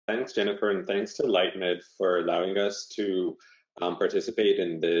Thanks, Jennifer, and thanks to LIGHTMED for allowing us to participate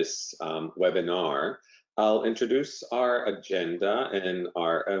in this webinar. I'll introduce our agenda and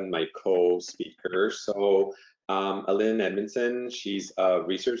my co-speaker. So Alynne Edmondson, she's a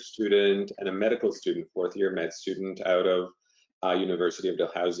research student and a medical student, fourth-year med student out of University of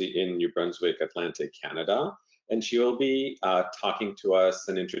Dalhousie in New Brunswick, Atlantic Canada. And she will be talking to us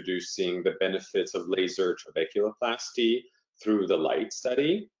and introducing the benefits of laser trabeculoplasty through the LIGHT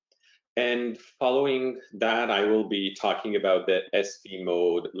study. And following that, I will be talking about the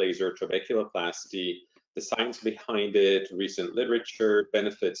SP-Mode Laser Trabeculoplasty, the science behind it, recent literature,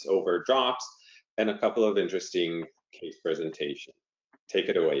 benefits over drops, and a couple of interesting case presentations. Take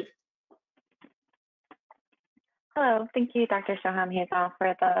it away. Hello, thank you, Dr. Shoham-Hazon,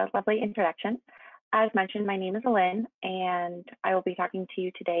 for the lovely introduction. As mentioned, my name is Alynne, and I will be talking to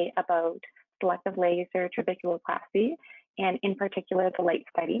you today about selective laser trabeculoplasty, and in particular, the LIGHT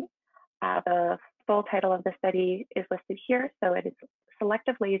study. The full title of the study is listed here, so it is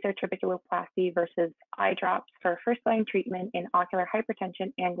Selective Laser Trabeculoplasty versus Eye Drops for First-Line Treatment in Ocular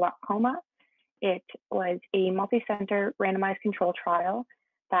Hypertension and Glaucoma. It was a multi-center randomized control trial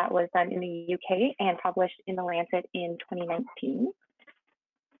that was done in the UK and published in The Lancet in 2019.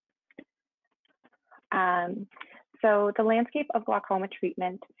 So the landscape of glaucoma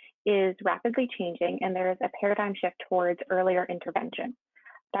treatment is rapidly changing, and there is a paradigm shift towards earlier intervention.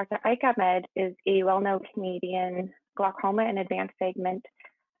 Dr. Ahmed is a well-known Canadian glaucoma and advanced segment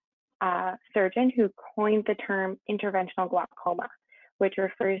surgeon who coined the term interventional glaucoma, which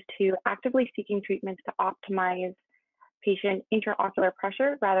refers to actively seeking treatments to optimize patient intraocular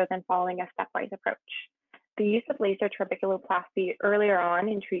pressure rather than following a stepwise approach. The use of laser trabeculoplasty earlier on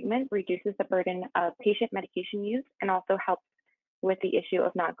in treatment reduces the burden of patient medication use and also helps with the issue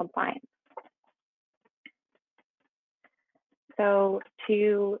of non-compliance. So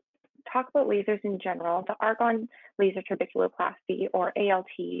to talk about lasers in general, the argon laser trabeculoplasty, or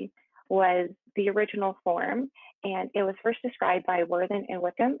ALT, was the original form, and it was first described by Worthen and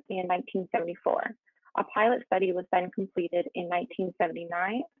Wickham in 1974. A pilot study was then completed in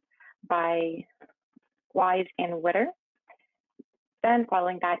 1979 by Wise and Witter. Then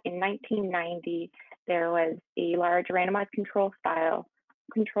following that, in 1990, there was a large randomized control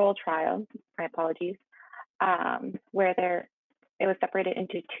trial, my apologies, where it was separated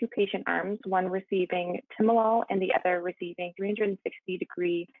into two patient arms, one receiving timolol and the other receiving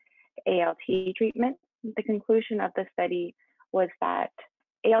 360-degree ALT treatment. The conclusion of the study was that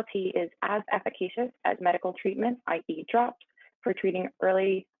ALT is as efficacious as medical treatment, i.e. drops, for treating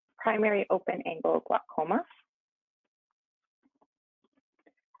early primary open angle glaucoma.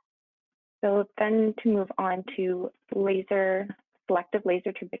 So then to move on to selective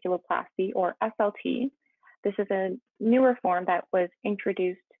laser trabeculoplasty, or SLT. This is a newer form that was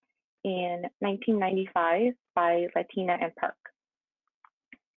introduced in 1995 by Latina and Park.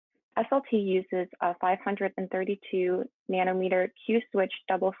 SLT uses a 532 nanometer Q-switch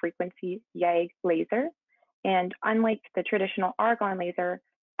double frequency YAG laser, and unlike the traditional argon laser,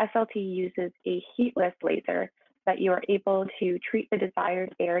 SLT uses a heatless laser that you are able to treat the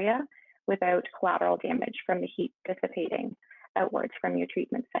desired area without collateral damage from the heat dissipating outwards from your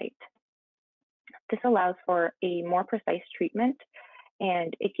treatment site. This allows for a more precise treatment,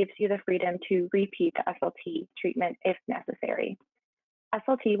 and it gives you the freedom to repeat the SLT treatment if necessary.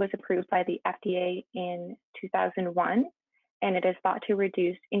 SLT was approved by the FDA in 2001, and it is thought to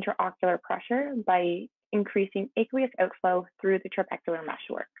reduce intraocular pressure by increasing aqueous outflow through the trabecular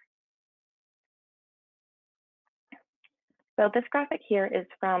meshwork. So this graphic here is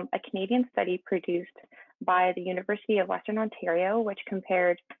from a Canadian study produced by the University of Western Ontario, which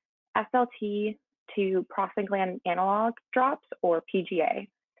compared SLT to prostaglandin analog drops, or PGA,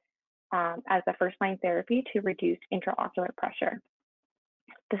 as a first-line therapy to reduce intraocular pressure.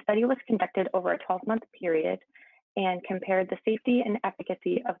 The study was conducted over a 12-month period and compared the safety and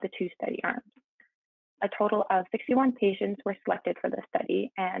efficacy of the two study arms. A total of 61 patients were selected for the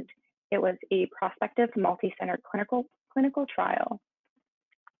study, and it was a prospective multi-center clinical trial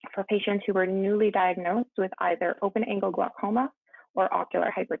for patients who were newly diagnosed with either open angle glaucoma or ocular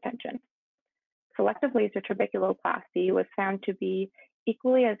hypertension. Selective laser trabeculoplasty was found to be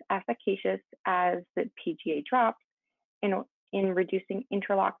equally as efficacious as the PGA drops in reducing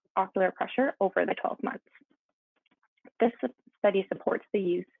intraocular pressure over the 12 months. This study supports the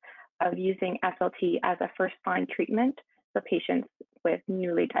use of using SLT as a first-line treatment for patients with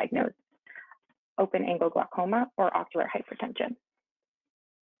newly diagnosed open angle glaucoma or ocular hypertension.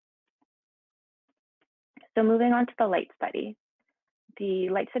 So moving on to the LIGHT study. The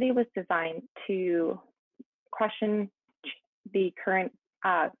LIGHT study was designed to question the current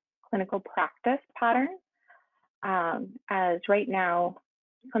clinical practice pattern, as right now,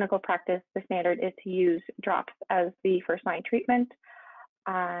 clinical practice, the standard is to use drops as the first line treatment.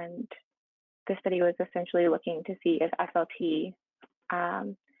 And the study was essentially looking to see if SLT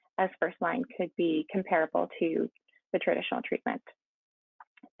as first line could be comparable to the traditional treatment.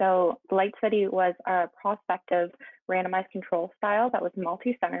 So the LIGHT study was a prospective randomized control style that was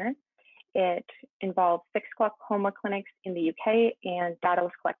multi-center. It involved 6 glaucoma clinics in the UK, and data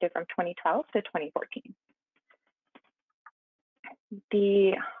was collected from 2012 to 2014.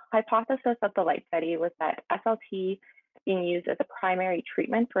 The hypothesis of the LIGHT study was that SLT being used as a primary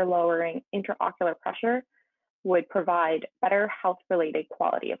treatment for lowering intraocular pressure would provide better health-related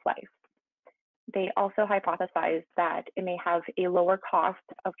quality of life. They also hypothesized that it may have a lower cost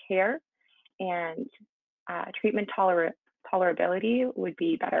of care, and treatment tolerability would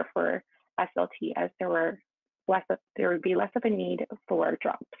be better for SLT, as there would be less of a need for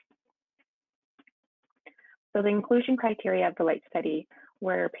drops. So the inclusion criteria of the LIGHT study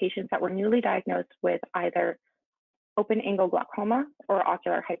were patients that were newly diagnosed with either open angle glaucoma or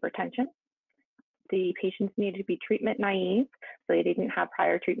ocular hypertension. The patients needed to be treatment naive, so they didn't have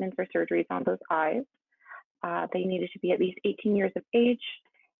prior treatments or surgeries on those eyes. They needed to be at least 18 years of age,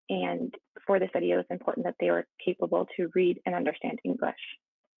 and for the study, it was important that they were capable to read and understand English.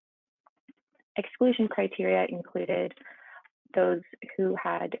 Exclusion criteria included those who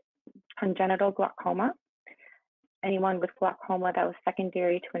had congenital glaucoma, anyone with glaucoma that was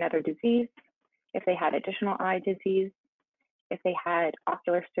secondary to another disease, if they had additional eye disease, if they had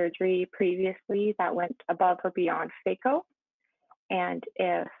ocular surgery previously that went above or beyond phaco, and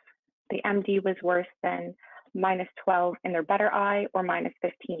if the MD was worse than -12 in their better eye or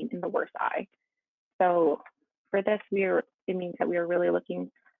 -15 in the worse eye. So for this, it means that we are really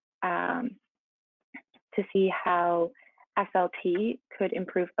looking to see how SLT could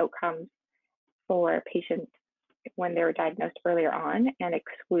improve outcomes for patients when they were diagnosed earlier on, and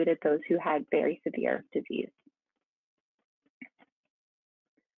excluded those who had very severe disease.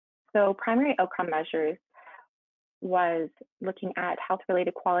 So primary outcome measures was looking at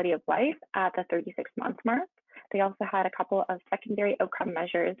health-related quality of life at the 36-month mark. They also had a couple of secondary outcome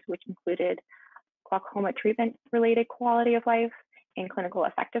measures, which included glaucoma treatment-related quality of life and clinical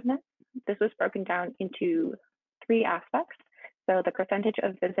effectiveness. This was broken down into 3 aspects. So the percentage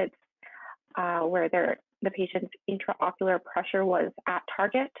of visits where the patient's intraocular pressure was at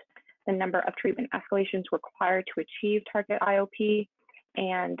target, the number of treatment escalations required to achieve target IOP,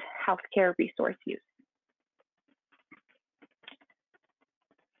 and healthcare resource use.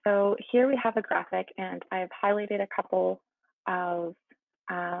 So here we have a graphic, and I've highlighted a couple of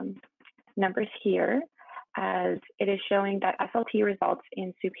numbers here, as it is showing that SLT results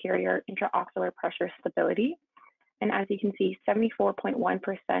in superior intraocular pressure stability. And as you can see,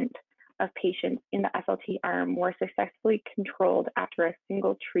 74.1% of patients in the SLT arm were successfully controlled after a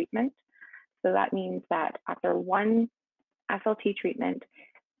single treatment. So that means that after one SLT treatment,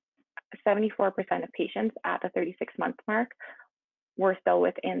 74% of patients at the 36-month mark were still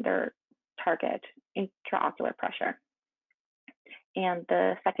within their target intraocular pressure. And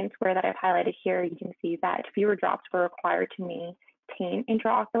the second square that I've highlighted here, you can see that fewer drops were required to maintain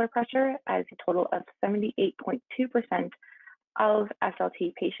intraocular pressure, as a total of 78.2% of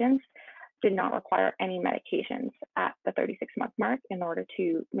SLT patients did not require any medications at the 36-month mark in order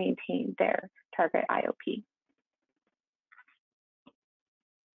to maintain their target IOP.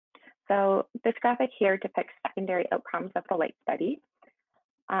 So this graphic here depicts secondary outcomes of the LIGHT study.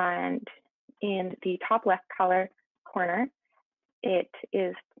 And in the top left color corner, it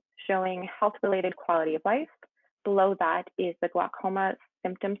is showing health-related quality of life. Below that is the glaucoma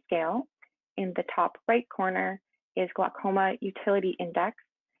symptom scale. In the top right corner is glaucoma utility index,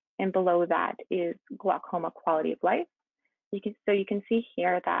 and below that is glaucoma quality of life. So you can see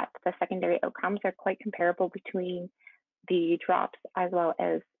here that the secondary outcomes are quite comparable between the drops as well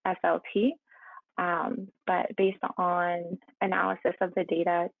as SLT, but based on analysis of the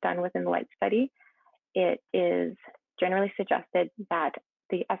data done within the LIGHT study, it is generally suggested that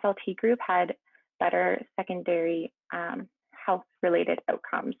the SLT group had better secondary health-related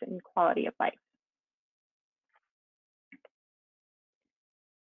outcomes and quality of life.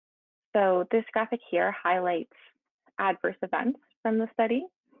 So this graphic here highlights adverse events from the study.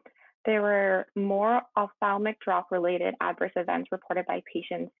 There were more ophthalmic drop-related adverse events reported by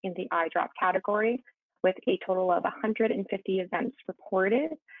patients in the eye drop category, with a total of 150 events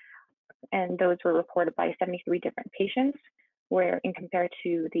reported, and those were reported by 73 different patients, where in compared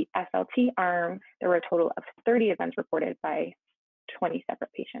to the SLT arm, there were a total of 30 events reported by 20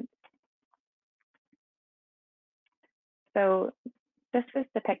 separate patients. So This is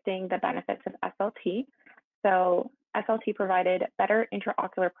depicting the benefits of SLT. So SLT provided better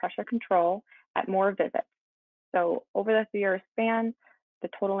intraocular pressure control at more visits. So over the 3-year span, the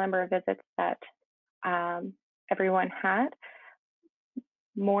total number of visits that everyone had,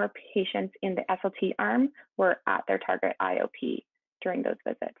 more patients in the SLT arm were at their target IOP during those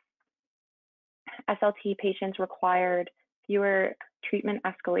visits. SLT patients required fewer treatment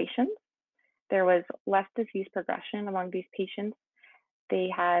escalations. There was less disease progression among these patients. They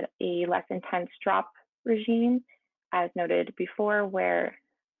had a less intense drop regime, as noted before, where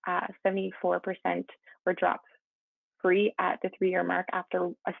 74% were drop free at the 3-year mark after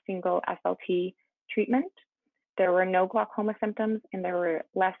a single SLT treatment. There were no glaucoma symptoms and there were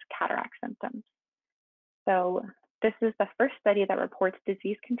less cataract symptoms. So this is the first study that reports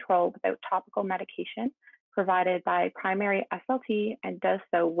disease control without topical medication provided by primary SLT and does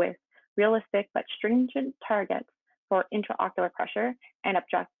so with realistic but stringent targets for intraocular pressure and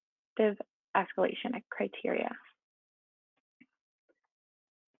objective escalation criteria.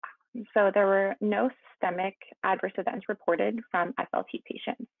 So there were no systemic adverse events reported from SLT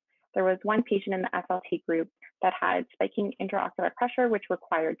patients. There was one patient in the SLT group that had spiking intraocular pressure, which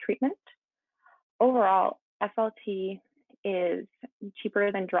required treatment. Overall, SLT is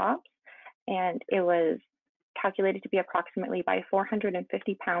cheaper than drops, and it was calculated to be approximately by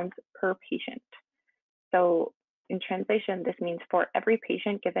 450 pounds per patient. So in translation, this means for every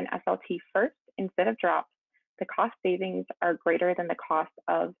patient given SLT first instead of drops, the cost savings are greater than the cost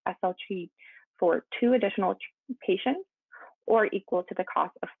of SLT for 2 additional patients or equal to the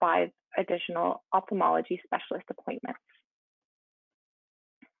cost of 5 additional ophthalmology specialist appointments.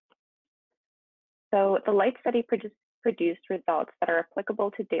 So the LIGHT study produced results that are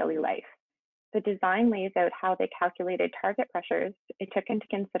applicable to daily life. The design lays out how they calculated target pressures. It took into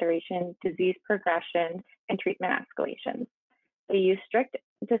consideration disease progression and treatment escalations. They used strict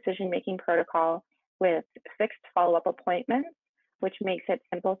decision-making protocol with fixed follow-up appointments, which makes it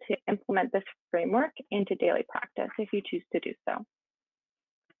simple to implement this framework into daily practice if you choose to do so.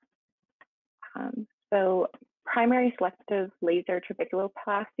 So primary selective laser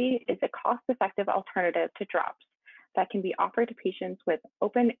trabeculoplasty is a cost-effective alternative to drops that can be offered to patients with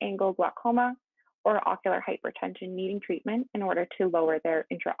open angle glaucoma or ocular hypertension needing treatment in order to lower their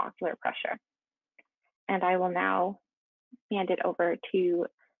intraocular pressure. And I will now hand it over to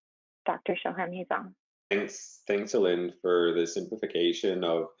Dr. Shoham-Hazon. Thanks, Alynne, for the simplification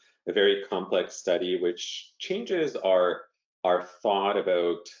of a very complex study, which changes our thought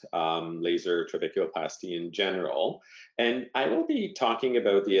about laser trabeculoplasty in general. And I will be talking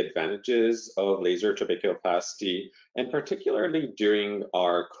about the advantages of laser trabeculoplasty, and particularly during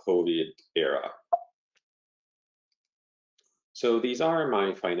our COVID era. So these are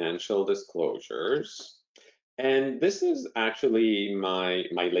my financial disclosures. And this is actually my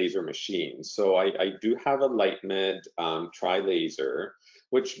laser machine. So I do have a LIGHTMED tri-laser,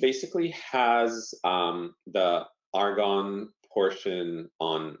 which basically has the argon portion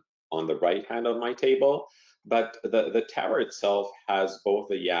on the right hand of my table, but the tower itself has both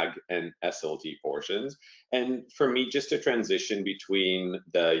the YAG and SLT portions. And for me, just to transition between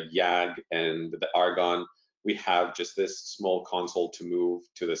the YAG and the argon, we have just this small console to move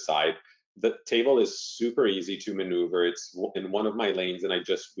to the side. The table is super easy to maneuver. It's in one of my lanes and I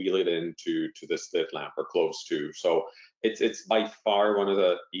just wheel it into the slit lamp or close to. So it's by far one of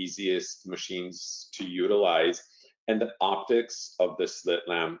the easiest machines to utilize. And the optics of the slit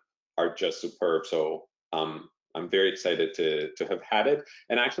lamp are just superb. So I'm very excited to have had it,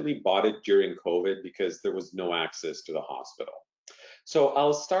 and actually bought it during COVID because there was no access to the hospital. So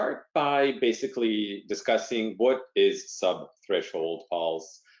I'll start by basically discussing what is sub-threshold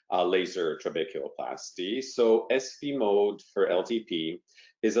pulse laser trabeculoplasty. So SP-Mode for LTP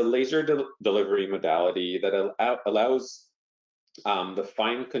is a laser delivery modality that allows the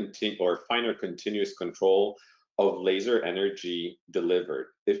finer continuous control of laser energy delivered.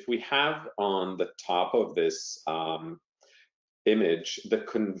 If we have on the top of this image the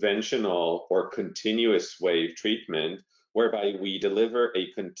conventional or continuous wave treatment, whereby we deliver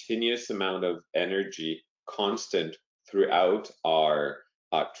a continuous amount of energy constant throughout our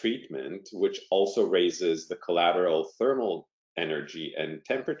treatment, which also raises the collateral thermal energy and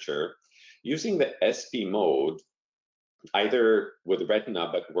temperature. Using the SP mode, either with retina,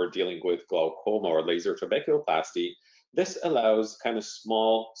 but we're dealing with glaucoma or laser trabeculoplasty, this allows kind of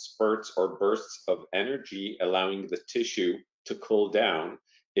small spurts or bursts of energy, allowing the tissue to cool down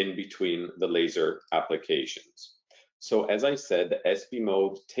in between the laser applications. So as I said, the SP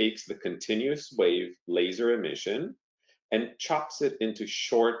mode takes the continuous wave laser emission and chops it into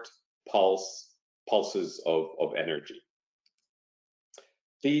short pulses of energy.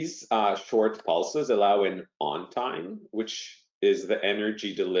 These short pulses allow an on time, which is the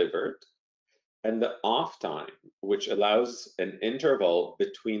energy delivered, and the off time, which allows an interval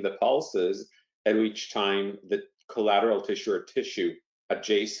between the pulses at which time the collateral tissue or tissue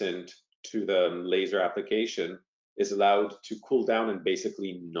adjacent to the laser application is allowed to cool down and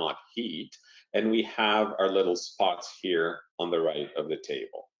basically not heat. And we have our little spots here on the right of the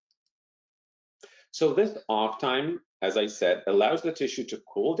table. So this off time, as I said, allows the tissue to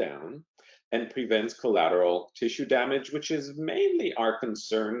cool down and prevents collateral tissue damage, which is mainly our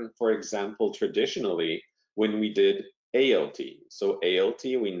concern, for example, traditionally when we did ALT. So ALT,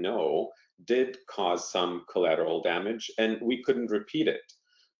 we know, did cause some collateral damage and we couldn't repeat it.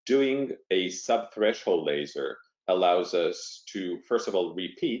 Doing a sub-threshold laser allows us to, first of all,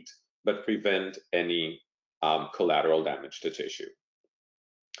 repeat, but prevent any collateral damage to tissue.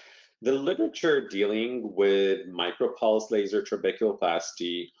 The literature dealing with micropulse laser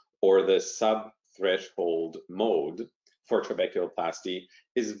trabeculoplasty or the sub-threshold mode for trabeculoplasty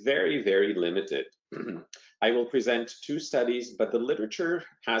is very, very limited. I will present 2 studies, but the literature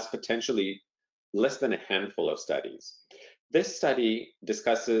has potentially less than a handful of studies. This study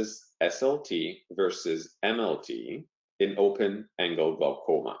discusses SLT versus MLT in open angle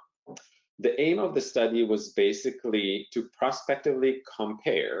glaucoma. The aim of the study was basically to prospectively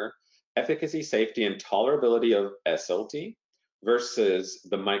compare efficacy, safety, and tolerability of SLT versus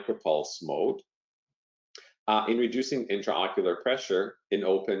the micropulse mode in reducing intraocular pressure in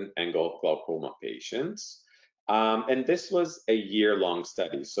open angle glaucoma patients. And this was a year-long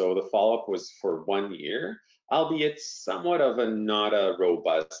study, so the follow-up was for 1 year, albeit somewhat of not a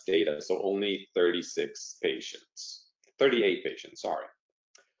robust data, so only 38 patients, sorry.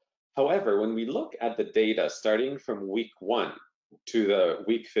 However, when we look at the data starting from week 1 to the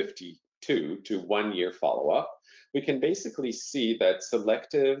week 52 to 1 year follow-up, we can basically see that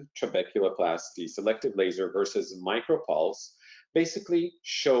selective trabeculoplasty, selective laser versus micropulse basically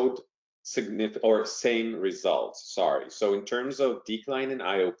showed significant or same results, So in terms of decline in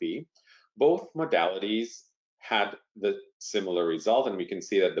IOP, both modalities had the similar result, and we can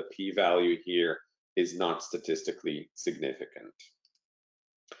see that the p-value here is not statistically significant.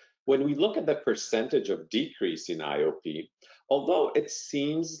 When we look at the percentage of decrease in IOP, although it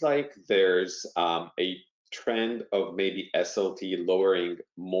seems like there's a trend of maybe SLT lowering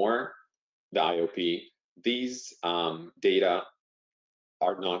more the IOP, these data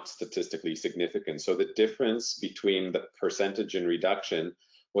are not statistically significant. So the difference between the percentage in reduction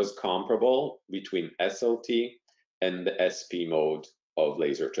was comparable between SLT and the SP mode of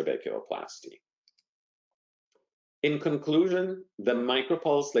laser trabeculoplasty. In conclusion, the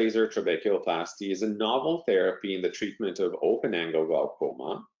micropulse laser trabeculoplasty is a novel therapy in the treatment of open angle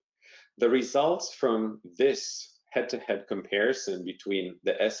glaucoma. The results from this head-to-head comparison between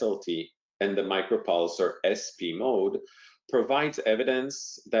the SLT and the micropulse or SP mode provides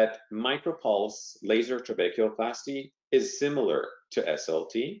evidence that micropulse laser trabeculoplasty is similar to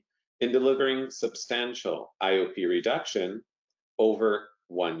SLT in delivering substantial IOP reduction over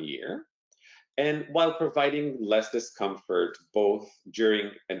 1 year, and while providing less discomfort both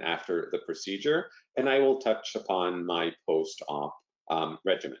during and after the procedure. And I will touch upon my post-op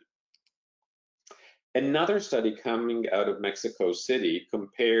regimen. Another study coming out of Mexico City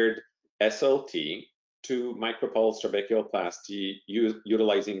compared SLT to micropulse trabeculoplasty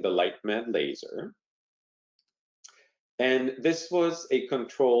utilizing the LIGHTMED laser. And this was a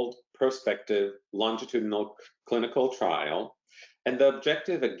controlled prospective longitudinal clinical trial. And the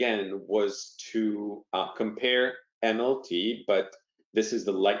objective, again, was to compare MLT, but this is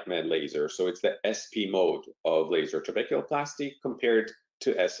the LIGHTMED laser. So it's the SP mode of laser trabeculoplasty compared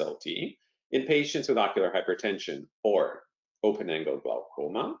to SLT in patients with ocular hypertension or open angle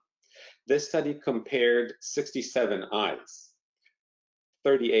glaucoma. This study compared 67 eyes,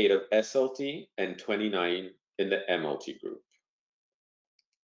 38 of SLT and 29 in the MLT group.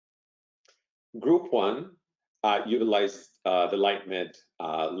 Group 1 utilized the LIGHTMED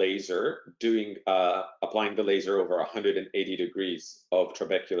laser, applying the laser over 180 degrees of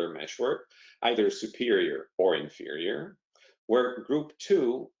trabecular meshwork, either superior or inferior, where group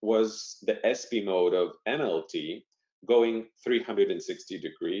 2 was the SP mode of MLT, going 360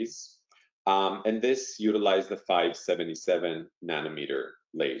 degrees, and this utilized the 577 nanometer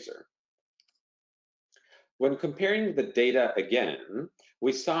laser. When comparing the data again,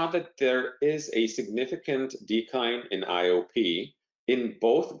 we saw that there is a significant decline in IOP in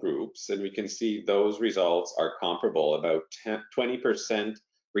both groups, and we can see those results are comparable, about 20%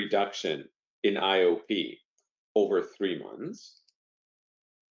 reduction in IOP over 3 months.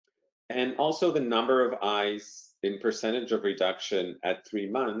 And also the number of eyes in percentage of reduction at 3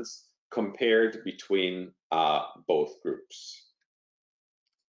 months compared between both groups.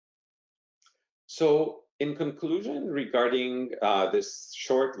 So in conclusion, regarding this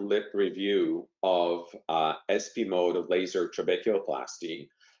short-lived review of SP-Mode Laser Trabeculoplasty,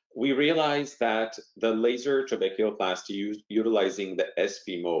 we realized that the laser trabeculoplasty utilizing the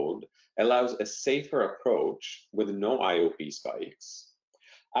SP mode allows a safer approach with no IOP spikes.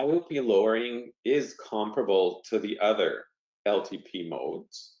 IOP lowering is comparable to the other LTP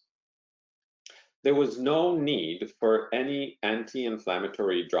modes. There was no need for any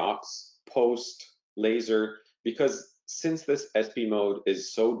anti-inflammatory drops post-laser because since this SP mode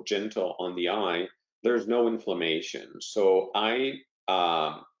is so gentle on the eye, there's no inflammation. So I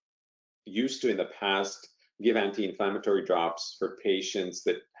used to in the past give anti-inflammatory drops for patients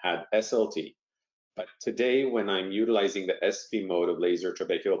that had SLT. But today, when I'm utilizing the SP mode of laser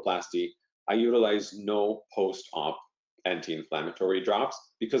trabeculoplasty, I utilize no post-op anti-inflammatory drops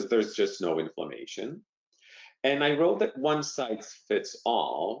because there's just no inflammation. And I wrote that one size fits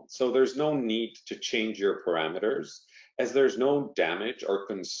all, so there's no need to change your parameters as there's no damage or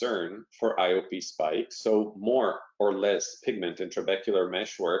concern for IOP spikes. So more or less pigment and trabecular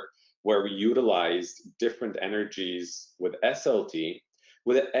meshwork where we utilized different energies with SLT.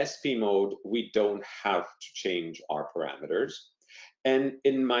 With the SP mode, we don't have to change our parameters. And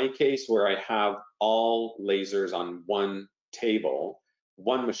in my case, where I have all lasers on one table,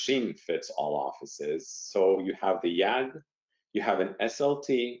 one machine fits all offices. So you have the YAG, you have an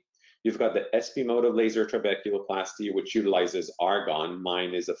SLT, you've got the SP mode of laser trabeculoplasty, which utilizes argon.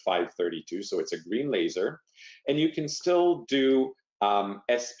 Mine is a 532, so it's a green laser. And you can still do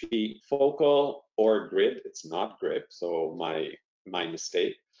SP focal or grid. It's not grid, so my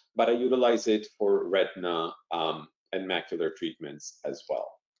mistake, but I utilize it for retina and macular treatments as well.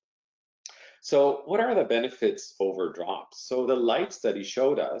 So what are the benefits over drops? So the LIGHT study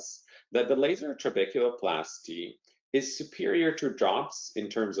showed us that the laser trabeculoplasty is superior to drops in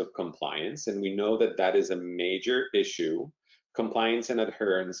terms of compliance, and we know that that is a major issue, compliance and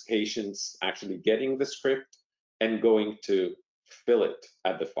adherence, patients actually getting the script and going to fill it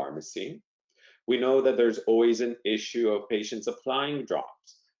at the pharmacy. We know that there's always an issue of patients applying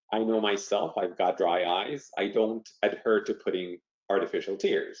drops. I know myself, I've got dry eyes. I don't adhere to putting artificial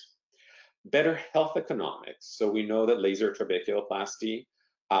tears. Better health economics. So we know that laser trabeculoplasty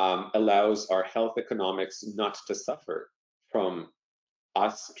allows our health economics not to suffer from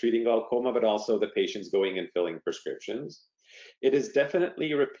us treating glaucoma, but also the patients going and filling prescriptions. It is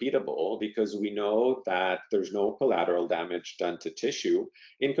definitely repeatable because we know that there's no collateral damage done to tissue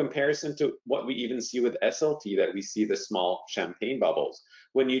in comparison to what we even see with SLT, that we see the small champagne bubbles.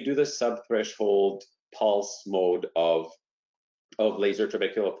 When you do the subthreshold pulse mode of laser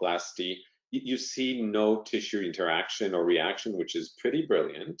trabeculoplasty, you see no tissue interaction or reaction, which is pretty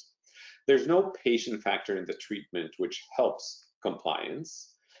brilliant. There's no patient factor in the treatment, which helps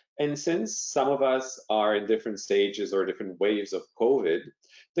compliance. And since some of us are in different stages or different waves of COVID,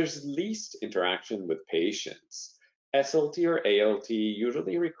 there's least interaction with patients. SLT or ALT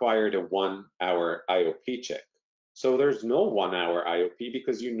usually required a 1 hour IOP check. So there's no 1 hour IOP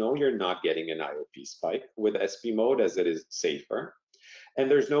because you know you're not getting an IOP spike with SP mode as it is safer.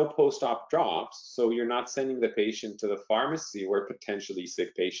 And there's no post-op drops, so you're not sending the patient to the pharmacy where potentially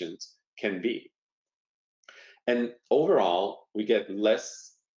sick patients can be. And overall, we get less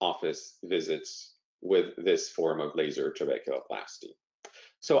office visits with this form of laser trabeculoplasty.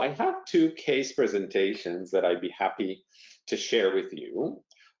 So I have 2 case presentations that I'd be happy to share with you.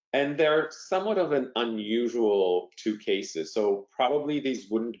 And they're somewhat of an unusual 2 cases. So probably these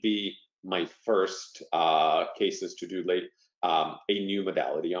wouldn't be my first cases to do a new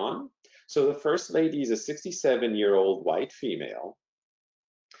modality on. So the first lady is a 67-year-old white female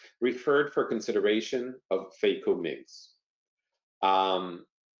referred for consideration of phaco-MIGS.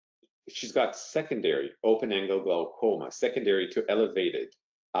 She's got secondary open angle glaucoma, secondary to elevated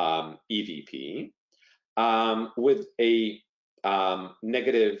EVP, with a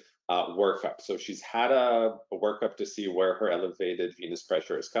negative workup. So she's had a workup to see where her elevated venous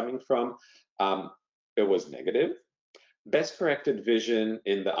pressure is coming from. It was negative. Best corrected vision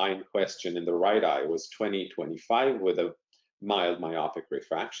in the eye in question, in the right eye, was 20/25 with a mild myopic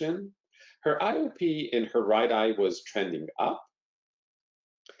refraction. Her IOP in her right eye was trending up,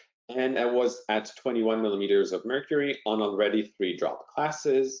 and it was at 21 millimeters of mercury on already 3 drop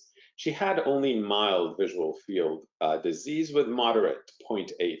classes. She had only mild visual field disease with moderate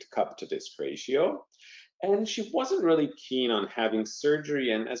 0.8 cup to disc ratio. And she wasn't really keen on having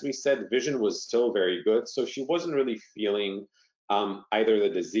surgery. And as we said, vision was still very good. So she wasn't really feeling either the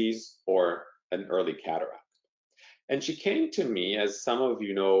disease or an early cataract. And she came to me, as some of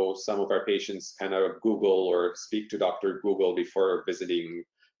you know, some of our patients kind of Google or speak to Dr. Google before visiting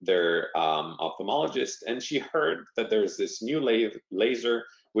their ophthalmologist, and she heard that there's this new laser,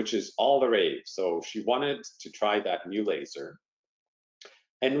 which is all the rave. So she wanted to try that new laser.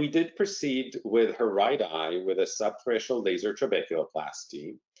 And we did proceed with her right eye with a subthreshold laser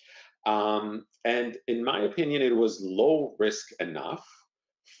trabeculoplasty. And in my opinion, it was low risk enough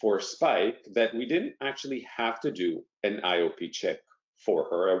for Spike that we didn't actually have to do an IOP check for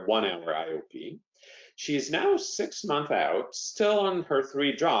her, a 1-hour IOP. She is now 6 months out, still on her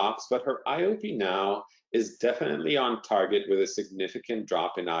 3 drops, but her IOP now is definitely on target with a significant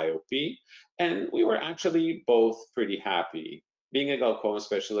drop in IOP. And we were actually both pretty happy. Being a glaucoma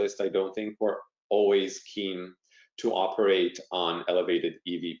specialist, I don't think we're always keen to operate on elevated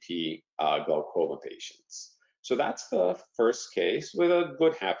EVP glaucoma patients. So that's the first case with a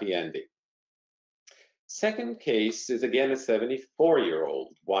good happy ending. Second case is again a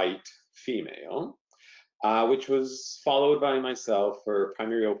 74-year-old white female, which was followed by myself for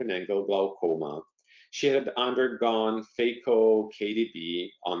primary open angle glaucoma. She had undergone phaco KDB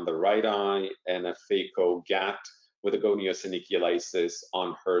on the right eye and a phaco GAT with a goniosynechiolysis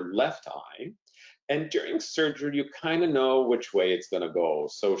on her left eye. And during surgery, you kind of know which way it's going to go.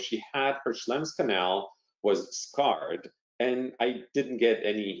 So she had her Schlemm's canal was scarred, and I didn't get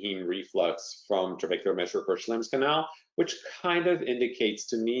any heme reflux from trabecular meshwork or Schlemm's canal, which kind of indicates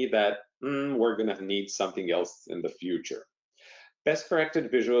to me that we're going to need something else in the future. Best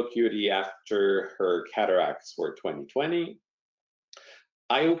corrected visual acuity after her cataracts were 20/20.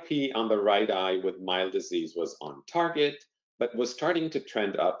 IOP on the right eye with mild disease was on target, but was starting to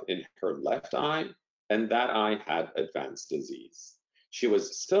trend up in her left eye, and that eye had advanced disease. She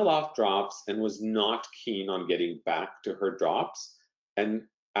was still off drops and was not keen on getting back to her drops and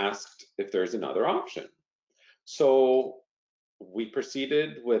asked if there's another option. So we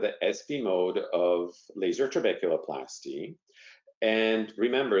proceeded with an SP-Mode of laser trabeculoplasty. And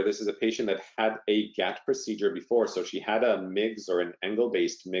remember, this is a patient that had a GAT procedure before, so she had a MIGS or an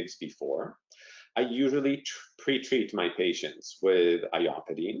angle-based MIGS before. I usually pre-treat my patients with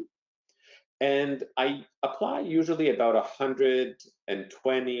iopidine, and I apply usually about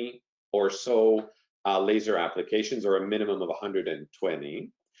 120 or so laser applications, or a minimum of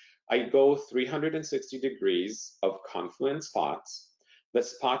 120. I go 360 degrees of confluent spots. The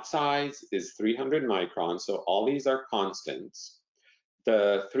spot size is 300 microns, so all these are constants.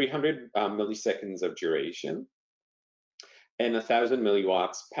 The 300 milliseconds of duration, and 1,000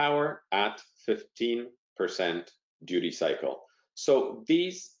 milliwatts power at 15% duty cycle. So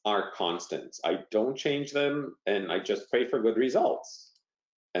these are constants. I don't change them, and I just pray for good results.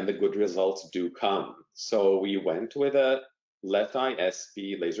 And the good results do come. So we went with a left eye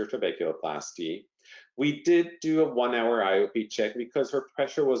SP laser trabeculoplasty. We did do a 1-hour IOP check because her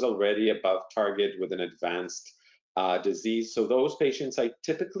pressure was already above target with an advanced disease. So those patients, I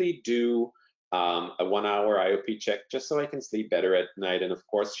typically do a 1-hour IOP check just so I can sleep better at night. And of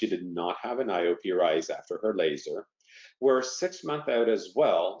course, she did not have an IOP rise after her laser. We're 6 months out as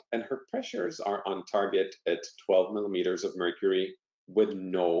well, and her pressures are on target at 12 millimeters of mercury with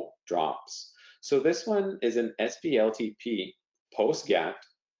no drops. So this one is an SPLTP post-GAT,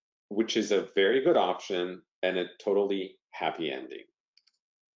 which is a very good option and a totally happy ending.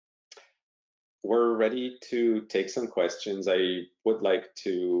 We're ready to take some questions. I would like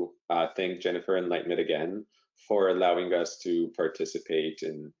to thank Jennifer and LIGHTMED again for allowing us to participate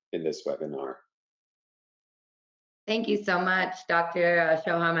in this webinar. Thank you so much, Dr.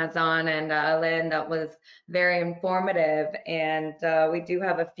 Shoham-Hazon and Alynne. That was very informative, and we do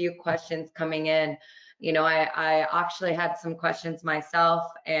have a few questions coming in. You know, I actually had some questions myself,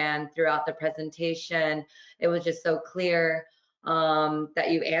 and throughout the presentation, it was just so clear that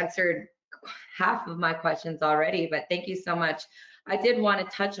you answered half of my questions already, but thank you so much. I did want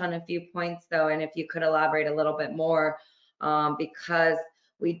to touch on a few points though, and if you could elaborate a little bit more, because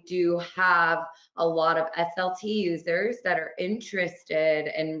we do have a lot of SLT users that are interested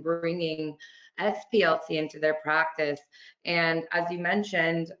in bringing SPLT into their practice. And as you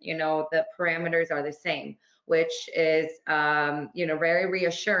mentioned, you know, the parameters are the same, which is, you know, very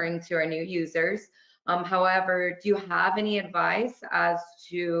reassuring to our new users. However, do you have any advice as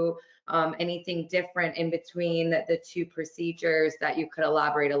to anything different in between the two procedures that you could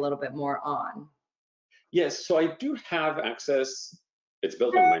elaborate a little bit more on? Yes, so I do have access. It's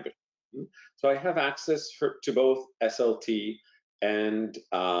built on my machine, so I have access to both SLT and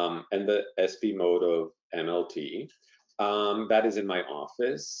the SP-Mode of MLT. That is in my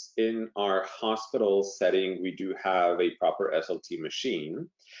office. In our hospital setting, we do have a proper SLT machine,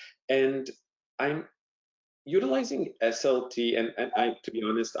 and I'm utilizing SLT, and I, to be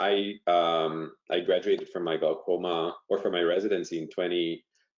honest, I graduated from my glaucoma or from my residency in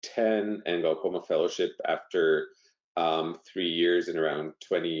 2010 and glaucoma fellowship after 3 years in around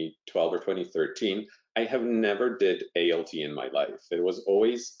 2012 or 2013. I have never did ALT in my life. It was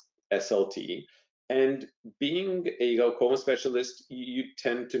always SLT. And being a glaucoma specialist, you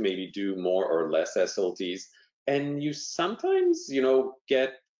tend to maybe do more or less SLTs, and you sometimes,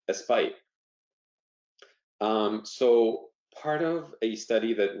 get a spike. So part of a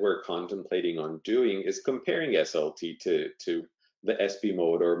study that we're contemplating on doing is comparing SLT to the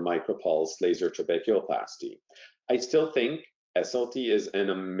SP-Mode or micropulse laser trabeculoplasty. I still think SLT is an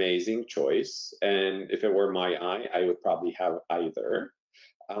amazing choice, and if it were my eye, I would probably have either.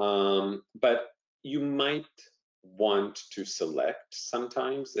 But you might want to select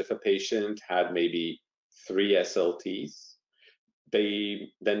sometimes if a patient had maybe 3 SLTs.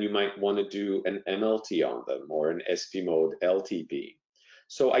 Then you might want to do an MLT on them or an SP-Mode LTP.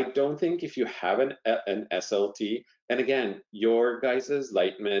 So I don't think if you have an SLT, and again, your guys's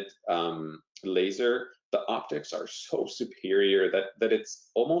LIGHTMED laser, the optics are so superior that it's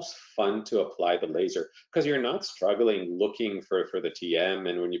almost fun to apply the laser because you're not struggling looking for the TM,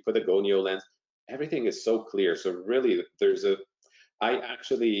 and when you put a gonio lens, everything is so clear. So really, I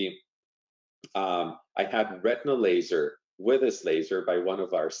actually, I had retinal laser with this laser by one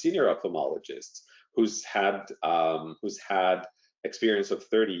of our senior ophthalmologists who's had experience of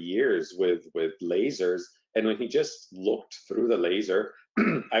 30 years with lasers. And when he just looked through the laser,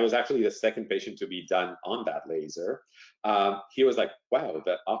 I was actually the second patient to be done on that laser. He was like, wow,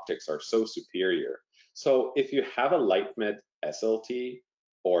 the optics are so superior. So if you have a LIGHTMED SLT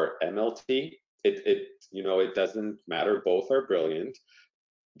or MLT, it doesn't matter, both are brilliant.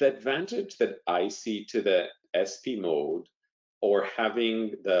 The advantage that I see to the SP-Mode or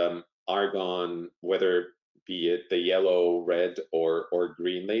having the argon, whether be it the yellow, red, or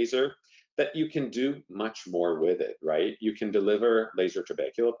green laser, that you can do much more with it, right? You can deliver laser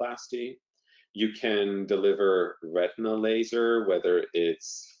trabeculoplasty, you can deliver retinal laser, whether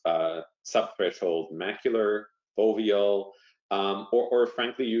it's subthreshold macular, foveal, or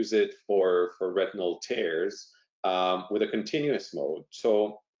frankly use it for retinal tears with a continuous mode.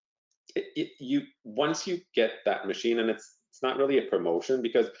 So once you get that machine, and it's not really a promotion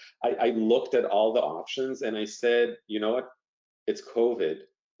because I looked at all the options and I said, you know what, it's COVID.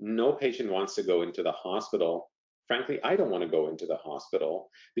 No patient wants to go into the hospital. Frankly, I don't want to go into the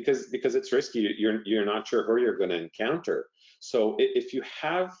hospital because it's risky. You're not sure who you're going to encounter. So if you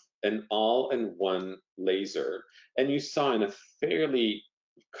have an all-in-one laser and you saw in a fairly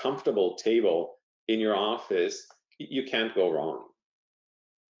comfortable table in your office, you can't go wrong.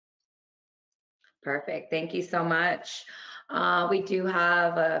 Perfect. Thank you so much. We do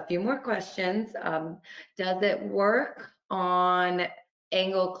have a few more questions. Does it work on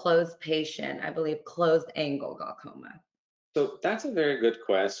angle closed patient? I believe closed angle glaucoma. So that's a very good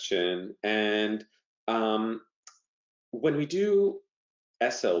question. And when we do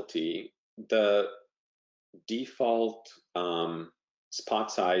SLT, the default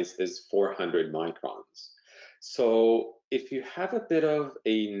spot size is 400 microns. So if you have a bit of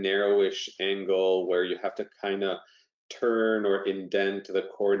a narrowish angle where you have to kind of turn or indent the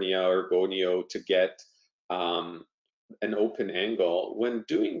cornea or gonio to get an open angle, when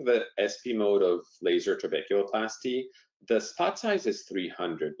doing the SP-Mode of laser trabeculoplasty, the spot size is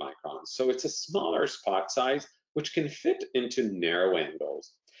 300 microns. So it's a smaller spot size, which can fit into narrow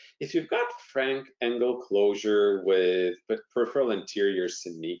angles. If you've got frank angle closure with peripheral anterior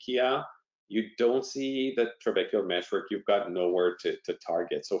synechia, you don't see the trabecular meshwork, you've got nowhere to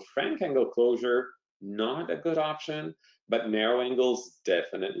target. So frank angle closure, not a good option, but narrow angles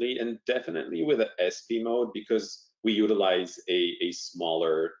definitely, and definitely with the SP-Mode because we utilize a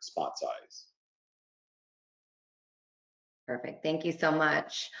smaller spot size. Perfect. Thank you so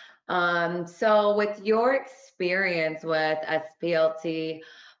much. So with your experience with SPLT,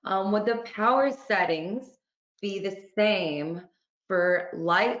 would the power settings be the same for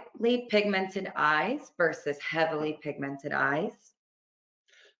lightly pigmented eyes versus heavily pigmented eyes?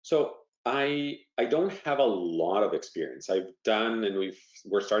 So I don't have a lot of experience. I've done, and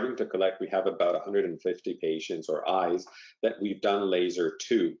we're starting to collect, we have about 150 patients or eyes that we've done laser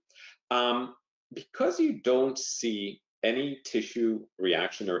to. Because you don't see any tissue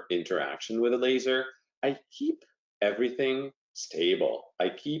reaction or interaction with a laser, I keep everything stable. I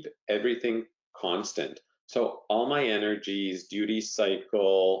keep everything constant. So all my energies, duty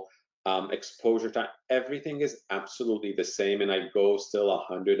cycle, exposure time, everything is absolutely the same, and I go still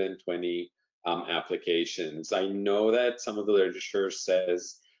 120 applications. I know that some of the literature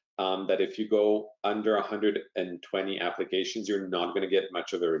says that if you go under 120 applications, you're not going to get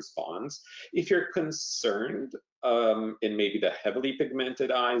much of a response. If you're concerned in maybe the heavily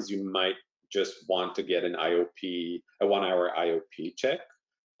pigmented eyes, you might just want to get an IOP, a 1-hour IOP check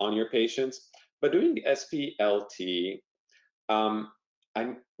on your patients. But doing SPLT,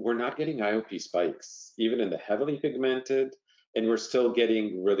 we're not getting IOP spikes, even in the heavily pigmented, and we're still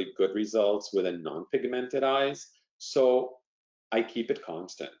getting really good results with a non-pigmented eyes. So I keep it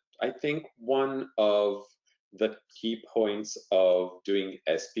constant. I think one of the key points of doing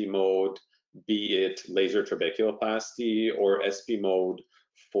SP-Mode, be it laser trabeculoplasty or SP-Mode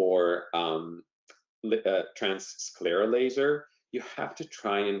for transscleral laser, you have to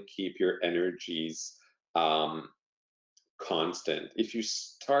try and keep your energies constant. If you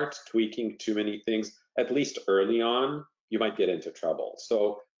start tweaking too many things, at least early on, you might get into trouble.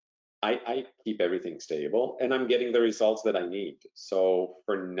 So I keep everything stable, and I'm getting the results that I need. So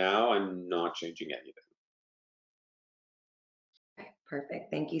for now, I'm not changing anything. Okay, perfect.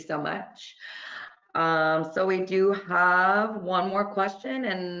 Thank you so much. So we do have one more question,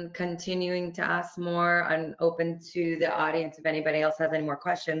 and continuing to ask more, and open to the audience if anybody else has any more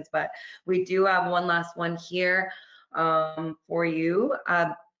questions, but we do have one last one here for you.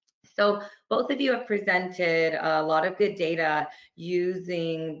 So both of you have presented a lot of good data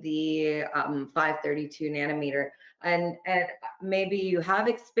using the 532 nanometer, and maybe you have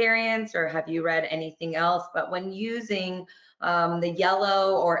experience or have you read anything else, but when using the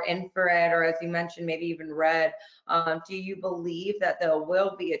yellow or infrared, or as you mentioned, maybe even red, do you believe that there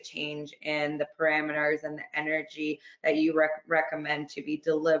will be a change in the parameters and the energy that you recommend to be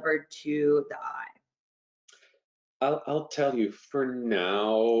delivered to the eye? I'll tell you for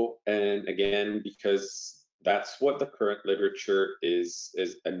now, and again, because that's what the current literature is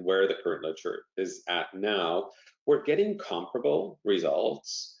and where the current literature is at now, we're getting comparable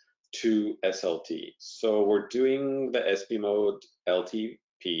results to SLT. So we're doing the SP-Mode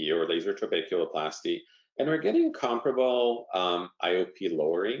LTP or laser trabeculoplasty, and we're getting comparable IOP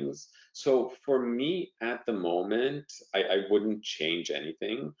lowerings. So for me at the moment, I wouldn't change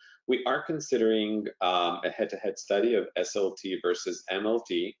anything. We are considering a head-to-head study of SLT versus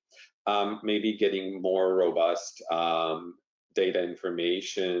MLT, maybe getting more robust data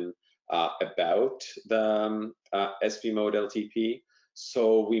information about the SP-Mode LTP.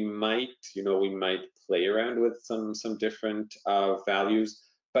 So we might, we might play around with some different values,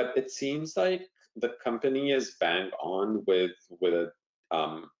 but it seems like the company is bang on with the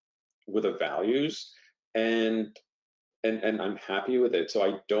values, and I'm happy with it. So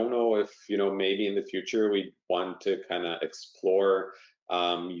I don't know if, maybe in the future we want to kind of explore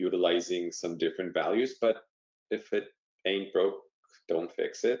utilizing some different values, but if it ain't broke, don't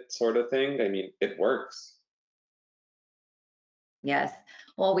fix it sort of thing. I mean, it works. Yes,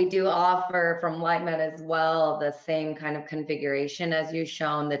 well, we do offer from LIGHTMED as well the same kind of configuration as you've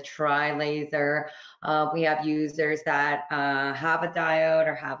shown, the tri-laser. We have users that have a diode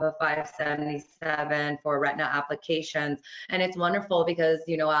or have a 577 for retina applications, and it's wonderful because,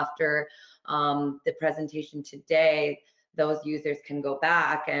 after the presentation today, those users can go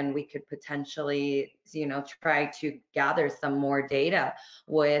back and we could potentially, try to gather some more data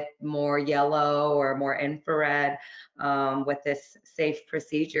with more yellow or more infrared with this safe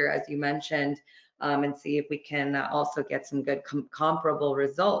procedure, as you mentioned, and see if we can also get some good comparable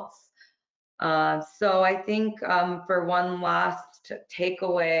results. So I think for one last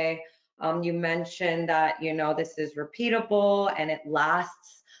takeaway, you mentioned that, this is repeatable and it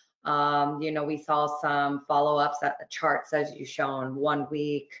lasts. We saw some follow-ups at the charts as you shown, 1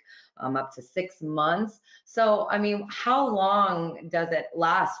 week up to 6 months. So, I mean, how long does it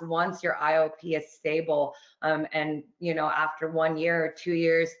last once your IOP is stable? And, after 1 year or 2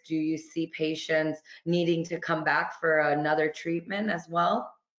 years, do you see patients needing to come back for another treatment as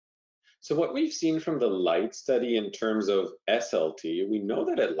well? So what we've seen from the LIGHT study in terms of SLT, we know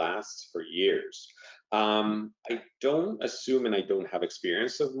that it lasts for years. I don't assume, and I don't have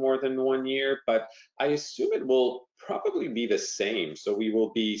experience of more than 1 year, but I assume it will probably be the same. So we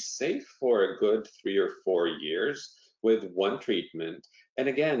will be safe for a good 3 or 4 years with one treatment. And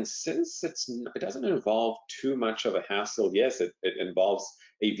again, since it doesn't involve too much of a hassle, yes, it involves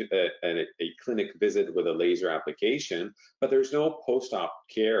a clinic visit with a laser application, but there's no post-op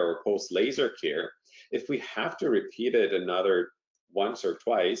care or post-laser care. If we have to repeat it another once or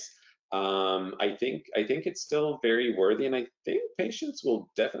twice, I think it's still very worthy, and I think patients will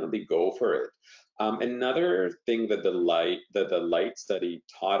definitely go for it. Another thing that the LIGHT study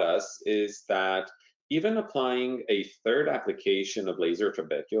taught us is that even applying a third application of laser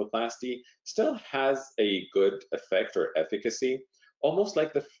trabeculoplasty still has a good effect or efficacy. almost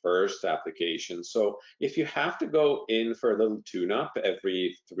like the first application. So if you have to go in for a little tune-up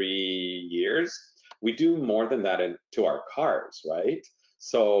every 3 years, we do more than that to our cars, right?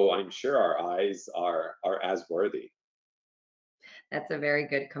 So I'm sure our eyes are as worthy. That's a very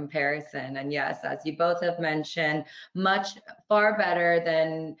good comparison. And yes, as you both have mentioned, far better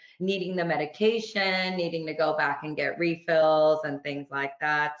than needing the medication, needing to go back and get refills and things like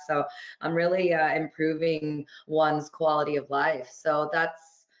that. So I'm really improving one's quality of life. So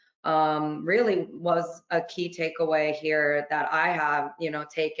that's really was a key takeaway here that I have,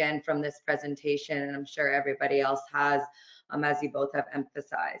 taken from this presentation, and I'm sure everybody else has, as you both have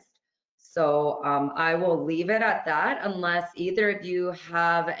emphasized. So I will leave it at that unless either of you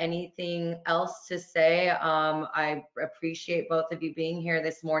have anything else to say. I appreciate both of you being here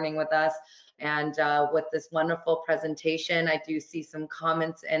this morning with us and with this wonderful presentation. I do see some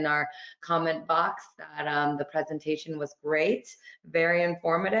comments in our comment box that the presentation was great, very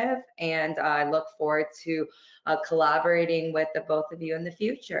informative, and I look forward to collaborating with the both of you in the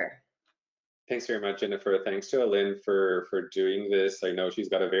future. Thanks very much, Jennifer. Thanks to Alynne for doing this. I know she's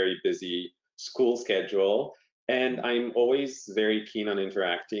got a very busy school schedule, and I'm always very keen on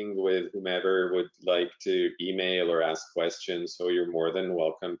interacting with whomever would like to email or ask questions. So you're more than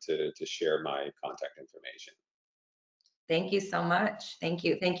welcome to share my contact information. Thank you so much. Thank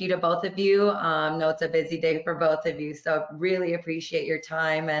you. Thank you to both of you. I know it's a busy day for both of you, so really appreciate your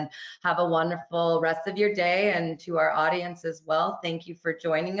time and have a wonderful rest of your day. And to our audience as well, thank you for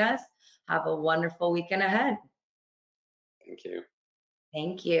joining us. Have a wonderful weekend ahead. Thank you.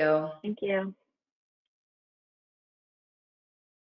 Thank you. Thank you.